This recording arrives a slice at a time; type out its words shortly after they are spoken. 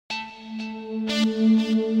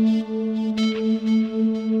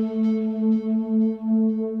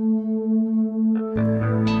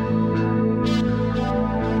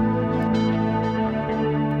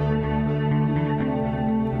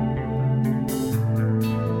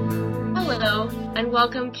and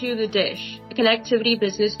welcome to The Dish, a Connectivity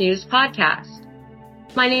Business News podcast.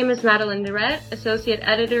 My name is Madeline Durrett, Associate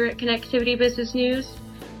Editor at Connectivity Business News,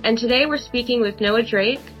 and today we're speaking with Noah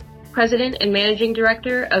Drake, President and Managing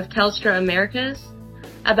Director of Telstra Americas,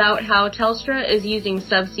 about how Telstra is using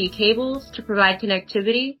subsea cables to provide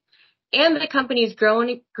connectivity and the company's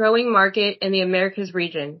growing market in the Americas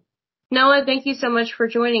region. Noah, thank you so much for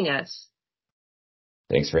joining us.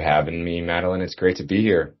 Thanks for having me, Madeline. It's great to be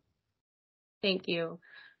here. Thank you.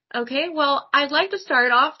 Okay, well, I'd like to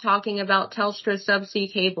start off talking about Telstra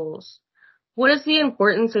subsea cables. What is the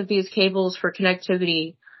importance of these cables for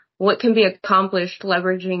connectivity? What can be accomplished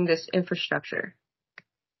leveraging this infrastructure?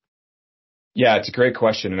 Yeah, it's a great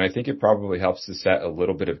question, and I think it probably helps to set a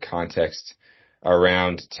little bit of context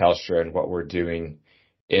around Telstra and what we're doing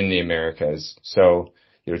in the Americas. So,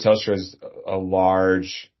 Telstra is a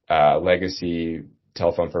large legacy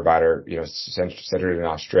telephone provider, centered in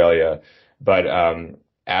Australia. But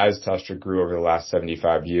as Telstra grew over the last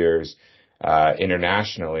 75 years,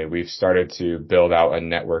 internationally, we've started to build out a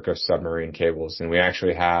network of submarine cables, and we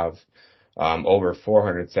actually have over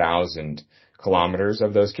 400,000 kilometers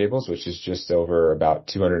of those cables, which is just over about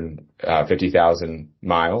 250,000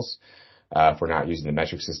 miles, if we're not using the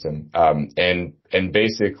metric system. And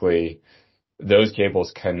basically, those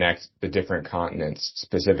cables connect the different continents,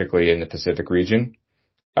 specifically in the Pacific region,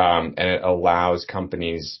 and it allows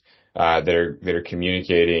companies that are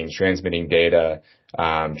communicating, transmitting data,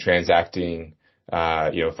 transacting,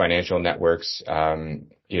 financial networks,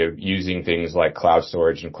 using things like cloud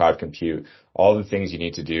storage and cloud compute, all the things you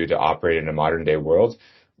need to do to operate in a modern day world.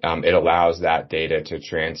 It allows that data to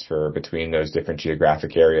transfer between those different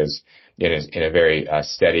geographic areas in a very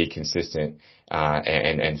steady, consistent,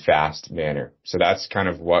 and fast manner. So that's kind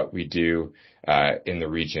of what we do in the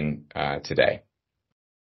region today.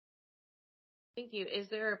 Thank you. Is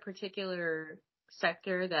there a particular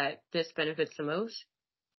sector that this benefits the most?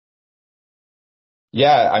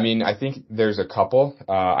 Yeah, I think there's a couple.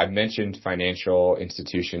 I mentioned financial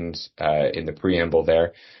institutions in the preamble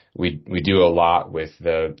there. We do a lot with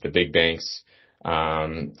the big banks,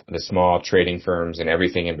 the small trading firms, and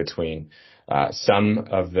everything in between. Some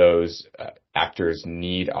of those actors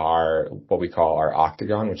need what we call our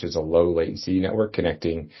Octagon, which is a low latency network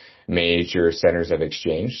connecting major centers of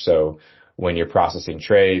exchange. So when you're processing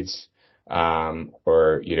trades,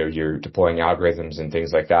 or you're deploying algorithms and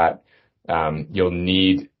things like that, you'll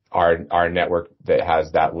need our network that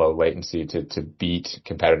has that low latency to beat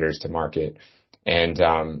competitors to market. And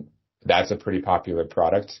that's a pretty popular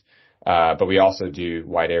product. But we also do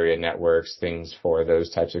wide area networks, things for those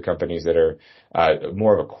types of companies that are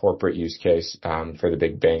more of a corporate use case for the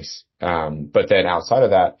big banks. But then outside of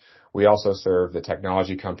that, we also serve the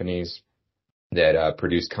technology companies that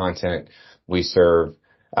produce content. We serve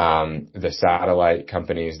the satellite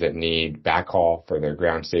companies that need backhaul for their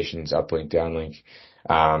ground stations, uplink, downlink.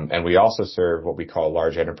 And we also serve what we call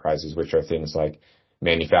large enterprises, which are things like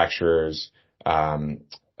manufacturers,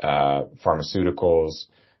 pharmaceuticals,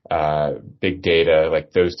 big data,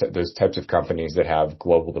 like those types of companies that have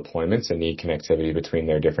global deployments and need connectivity between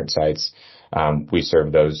their different sites. We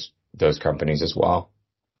serve those companies as well.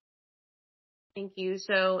 Thank you.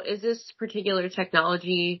 So is this particular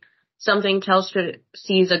technology something Telstra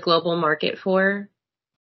sees a global market for?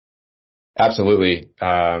 Absolutely.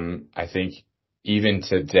 I think even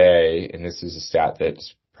today, and this is a stat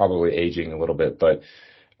that's probably aging a little bit, but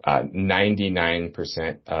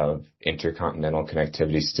 99% of intercontinental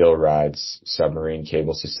connectivity still rides submarine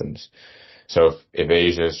cable systems. So if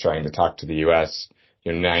Asia is trying to talk to the US,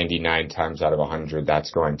 99 times out of 100,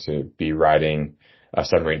 that's going to be riding a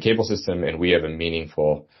submarine cable system, and we have a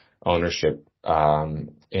meaningful ownership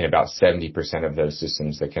in about 70% of those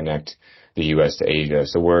systems that connect the US to Asia.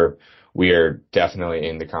 So we are definitely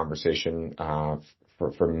in the conversation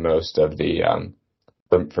for most of the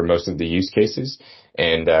use cases,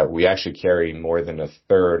 and we actually carry more than a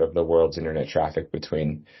third of the world's internet traffic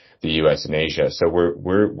between the US and Asia. So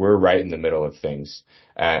we're right in the middle of things,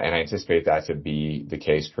 and I anticipate that to be the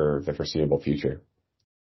case for the foreseeable future.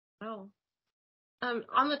 Wow.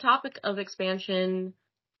 On the topic of expansion,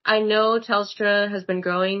 I know Telstra has been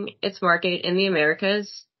growing its market in the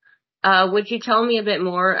Americas. Would you tell me a bit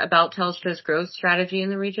more about Telstra's growth strategy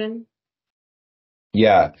in the region?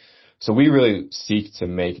 Yeah. So we really seek to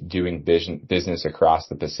make doing business across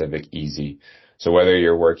the Pacific easy. So whether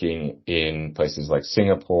you're working in places like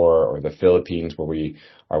Singapore or the Philippines, where we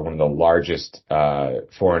are one of the largest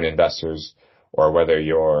foreign investors, or whether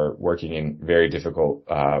you're working in very difficult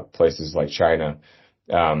places like China,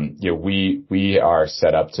 we are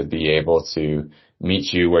set up to be able to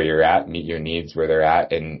meet you where you're at, meet your needs where they're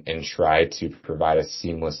at, and try to provide a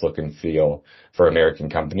seamless look and feel for American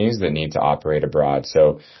companies that need to operate abroad.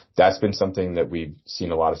 So that's been something that we've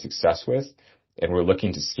seen a lot of success with, and we're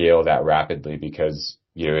looking to scale that rapidly because,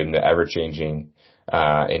 in the ever-changing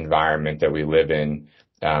environment that we live in,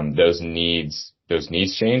 those needs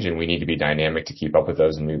change, and we need to be dynamic to keep up with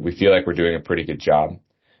those. And we feel like we're doing a pretty good job.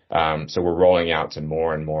 So we're rolling out to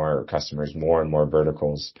more and more customers, more and more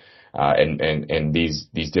verticals, and these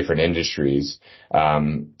different industries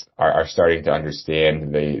are starting to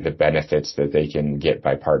understand the benefits that they can get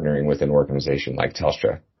by partnering with an organization like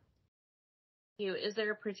Telstra. Is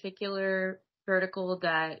there a particular vertical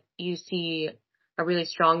that you see a really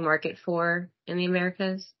strong market for in the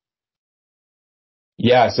Americas?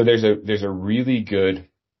 Yeah, so there's a really good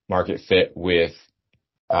market fit with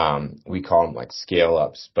we call them like scale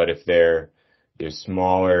ups, but if they're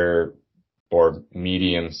smaller or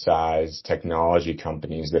medium sized technology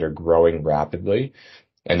companies that are growing rapidly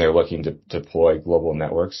and they're looking to deploy global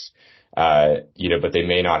networks, but they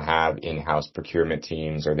may not have in-house procurement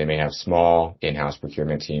teams, or they may have small in-house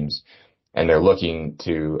procurement teams, and they're looking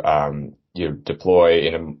to deploy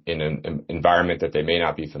in an environment that they may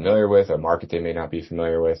not be familiar with, a market they may not be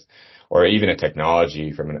familiar with, or even a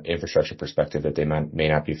technology from an infrastructure perspective that they may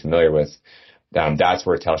not be familiar with. That's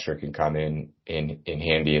where Telstra can come in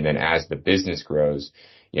handy. And then as the business grows,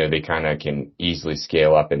 they kind of can easily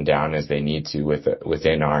scale up and down as they need to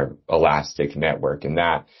within our elastic network. And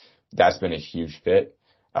that's been a huge fit.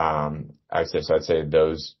 I'd say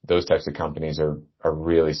those types of companies are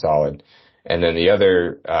really solid. And then the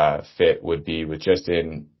other fit would be with just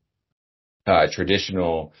in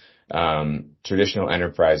traditional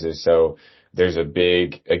enterprises. So there's a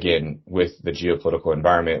big, again, with the geopolitical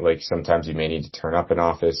environment, like sometimes you may need to turn up an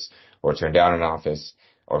office or turn down an office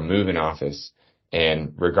or move an office.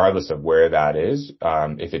 And regardless of where that is,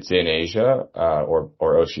 if it's in Asia or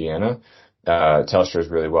Oceania, Telstra is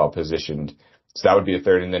really well positioned. So that would be a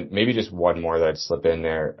third. And then maybe just one more that I'd slip in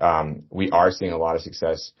there. We are seeing a lot of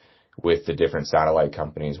success with the different satellite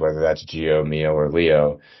companies, whether that's GEO, MEO, or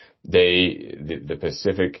LEO. The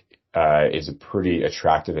Pacific is a pretty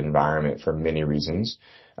attractive environment for many reasons.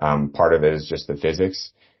 Part of it is just the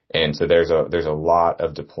physics. And so there's a lot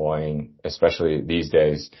of deploying, especially these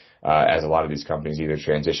days, as a lot of these companies either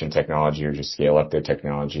transition technology or just scale up their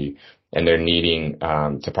technology. And they're needing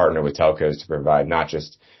to partner with telcos to provide not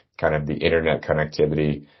just kind of the internet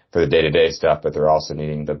connectivity for the day-to-day stuff, but they're also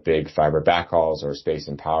needing the big fiber backhauls or space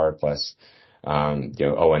and power plus,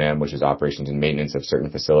 O&M, which is operations and maintenance of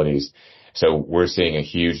certain facilities. So we're seeing a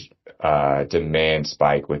huge demand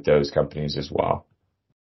spike with those companies as well.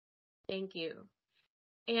 Thank you.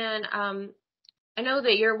 And I know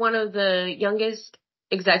that you're one of the youngest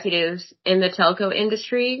executives in the telco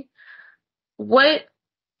industry. What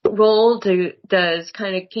role does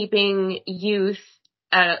kind of keeping youth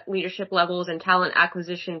at leadership levels and talent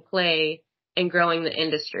acquisition play in growing the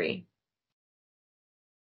industry?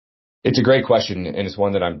 It's a great question, and it's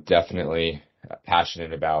one that I'm definitely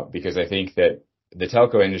passionate about, because I think that the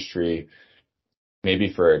telco industry,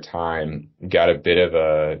 maybe for a time, got a bit of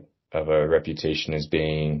a reputation as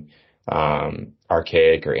being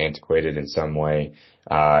archaic or antiquated in some way,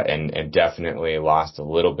 and definitely lost a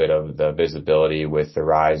little bit of the visibility with the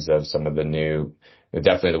rise of some of the new,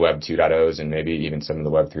 definitely the Web 2.0s and maybe even some of the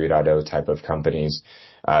Web 3.0 type of companies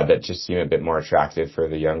that just seem a bit more attractive for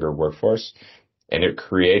the younger workforce. And it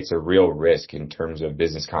creates a real risk in terms of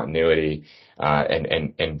business continuity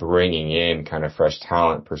and bringing in kind of fresh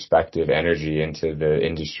talent, perspective, energy into the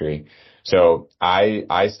industry. So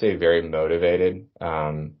I stay very motivated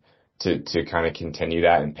to kind of continue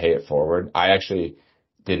that and pay it forward. I actually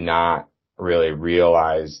did not really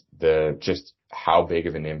realize just how big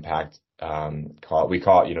of an impact we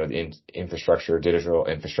call it the digital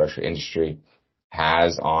infrastructure industry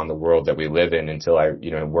has on the world that we live in until I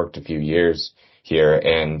worked a few years here.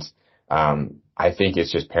 And I think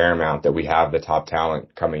it's just paramount that we have the top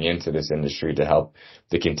talent coming into this industry to help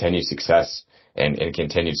the continued success and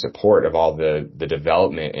continued support of all the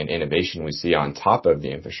development and innovation we see on top of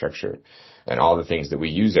the infrastructure and all the things that we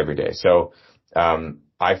use every day. So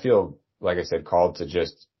I feel, like I said, called to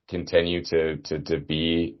just continue to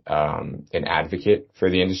be an advocate for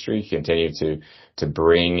the industry, continue to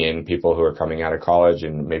bring in people who are coming out of college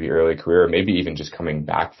and maybe early career, or maybe even just coming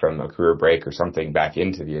back from a career break or something back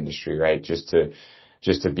into the industry, right? Just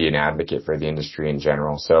to be an advocate for the industry in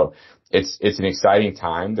general. So it's an exciting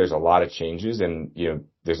time. There's a lot of changes, and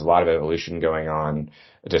there's a lot of evolution going on,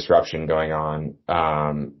 disruption going on,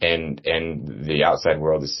 and the outside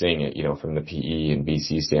world is seeing it. From the PE and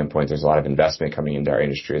VC standpoint, there's a lot of investment coming into our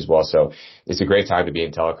industry as well. So it's a great time to be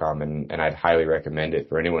in telecom, and I'd highly recommend it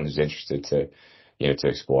for anyone who's interested to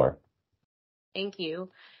explore. Thank you.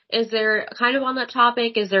 Is there, kind of on that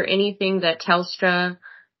topic, is there anything that Telstra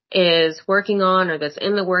is working on or that's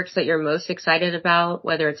in the works that you're most excited about,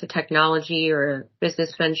 whether it's a technology or a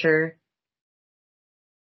business venture?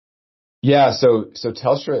 Yeah, so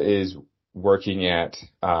Telstra is working at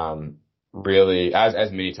really,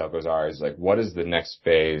 as many telcos are, is like, what is the next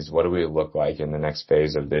phase? What do we look like in the next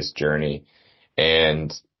phase of this journey?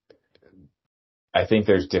 And I think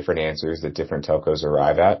there's different answers that different telcos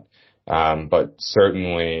arrive at. But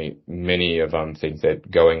certainly many of them think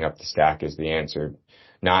that going up the stack is the answer,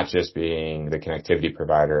 not just being the connectivity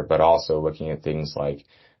provider, but also looking at things like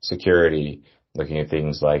security, looking at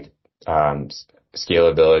things like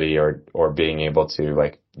scalability, or being able to,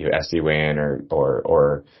 like, SD-WAN,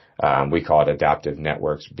 or we call it adaptive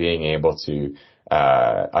networks, being able to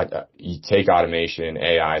take automation,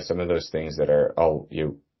 AI, some of those things that are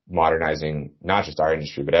modernizing not just our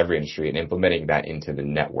industry, but every industry, and implementing that into the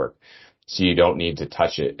network. So you don't need to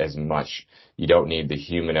touch it as much. You don't need the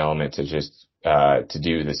human element to just to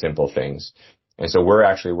do the simple things. And so we're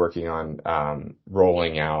actually working on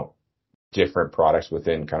rolling out different products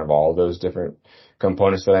within kind of all of those different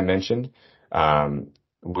components that I mentioned.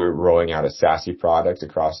 We're rolling out a SASE product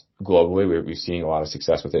across globally. We've seen a lot of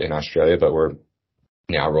success with it in Australia, but we're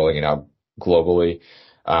now rolling it out globally.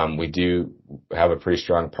 We do have a pretty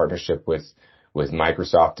strong partnership with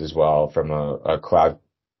Microsoft as well, from a cloud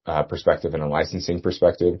perspective and a licensing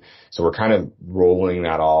perspective. So we're kind of rolling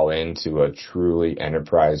that all into a truly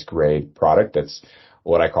enterprise grade product that's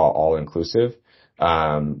what I call all inclusive,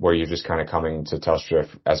 where you're just kind of coming to Telstra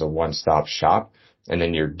as a one-stop shop, and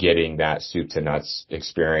then you're getting that soup to nuts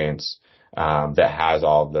experience that has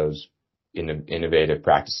all of those innovative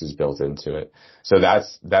practices built into it. So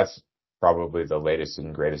that's probably the latest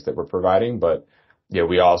and greatest that we're providing. But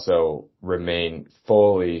we also remain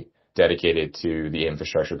fully dedicated to the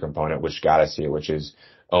infrastructure component, which got us here, which is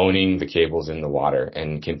owning the cables in the water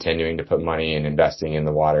and continuing to put money and investing in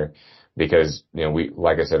the water, because we,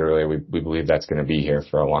 like I said earlier, we believe that's going to be here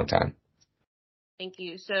for a long time. Thank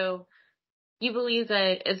you. So you believe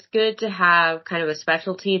that it's good to have kind of a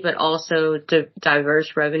specialty, but also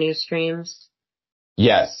diverse revenue streams?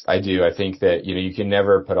 Yes, I do. I think that, you can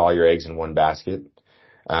never put all your eggs in one basket.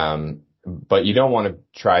 But you don't want to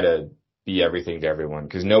try to be everything to everyone,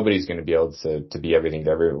 because nobody's going to be able to be everything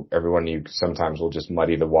to everyone. You sometimes will just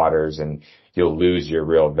muddy the waters and you'll lose your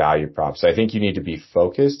real value prop. So I think you need to be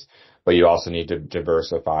focused, but you also need to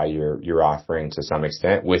diversify your offering to some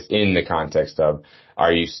extent within the context of,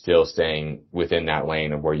 are you still staying within that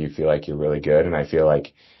lane of where you feel like you're really good? And I feel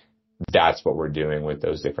like that's what we're doing with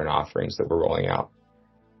those different offerings that we're rolling out.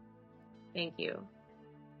 Thank you.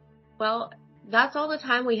 Well, that's all the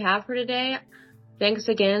time we have for today. Thanks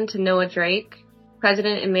again to Noah Drake,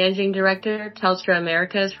 President and Managing Director, Telstra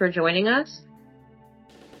Americas, for joining us.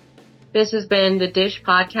 This has been the Dish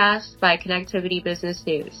Podcast by Connectivity Business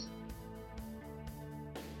News.